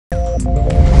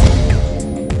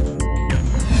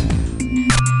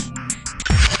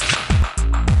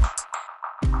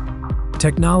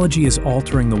Technology is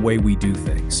altering the way we do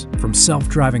things, from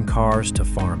self-driving cars to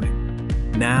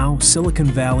farming. Now, Silicon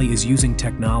Valley is using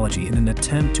technology in an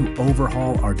attempt to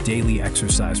overhaul our daily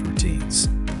exercise routines.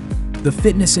 The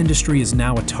fitness industry is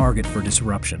now a target for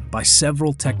disruption by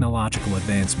several technological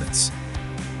advancements.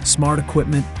 Smart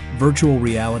equipment, virtual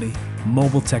reality,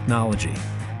 mobile technology,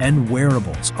 and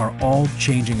wearables are all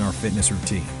changing our fitness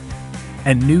routine.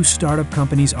 And new startup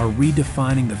companies are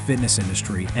redefining the fitness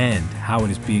industry and how it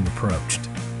is being approached.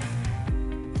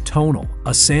 Tonal,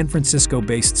 a San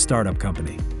Francisco-based startup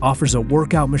company, offers a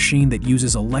workout machine that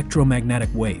uses electromagnetic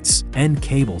weights and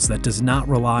cables that does not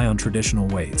rely on traditional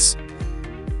weights.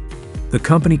 The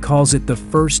company calls it the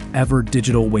first ever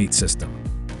digital weight system.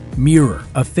 Mirror,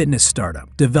 a fitness startup,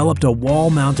 developed a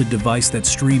wall-mounted device that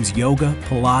streams yoga,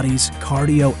 Pilates,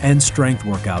 cardio, and strength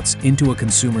workouts into a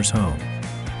consumer's home.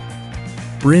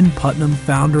 Bryn Putnam,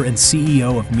 founder and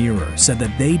CEO of Mirror, said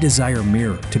that they desire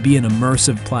Mirror to be an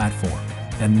immersive platform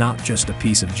and not just a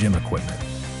piece of gym equipment.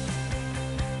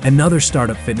 Another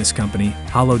startup fitness company,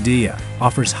 Halodia,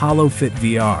 offers HaloFit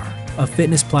VR, a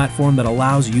fitness platform that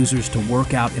allows users to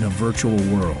work out in a virtual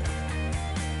world.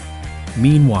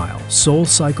 Meanwhile,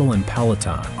 SoulCycle and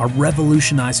Peloton are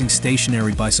revolutionizing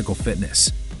stationary bicycle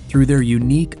fitness through their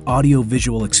unique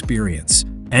audio-visual experience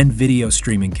and video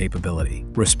streaming capability,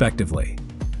 respectively.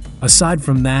 Aside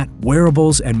from that,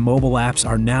 wearables and mobile apps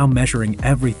are now measuring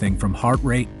everything from heart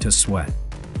rate to sweat.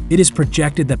 It is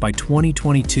projected that by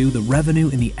 2022, the revenue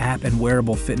in the app and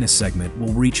wearable fitness segment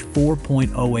will reach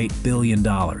 $4.08 billion.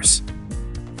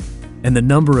 And the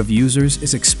number of users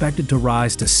is expected to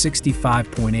rise to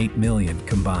 65.8 million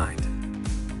combined.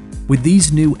 With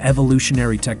these new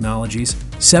evolutionary technologies,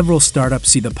 several startups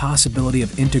see the possibility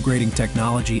of integrating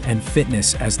technology and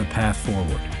fitness as the path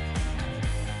forward.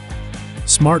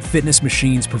 Smart fitness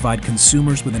machines provide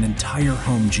consumers with an entire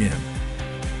home gym.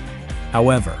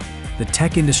 However, the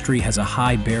tech industry has a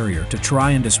high barrier to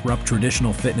try and disrupt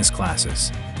traditional fitness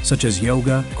classes, such as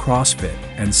yoga, CrossFit,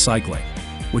 and cycling,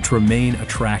 which remain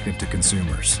attractive to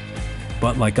consumers.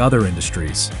 But like other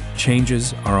industries,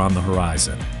 changes are on the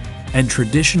horizon, and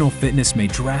traditional fitness may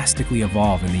drastically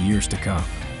evolve in the years to come.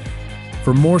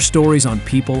 For more stories on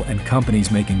people and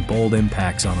companies making bold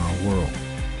impacts on our world,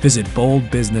 visit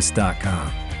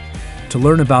boldbusiness.com. To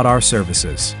learn about our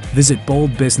services, visit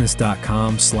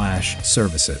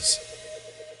boldbusiness.com/services.